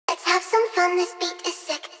fun, this beat is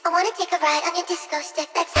sick. I wanna take a ride on your disco stick.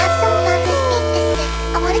 Let's have some fun, this beat is sick.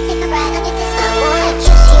 I wanna take a ride on your disco stick.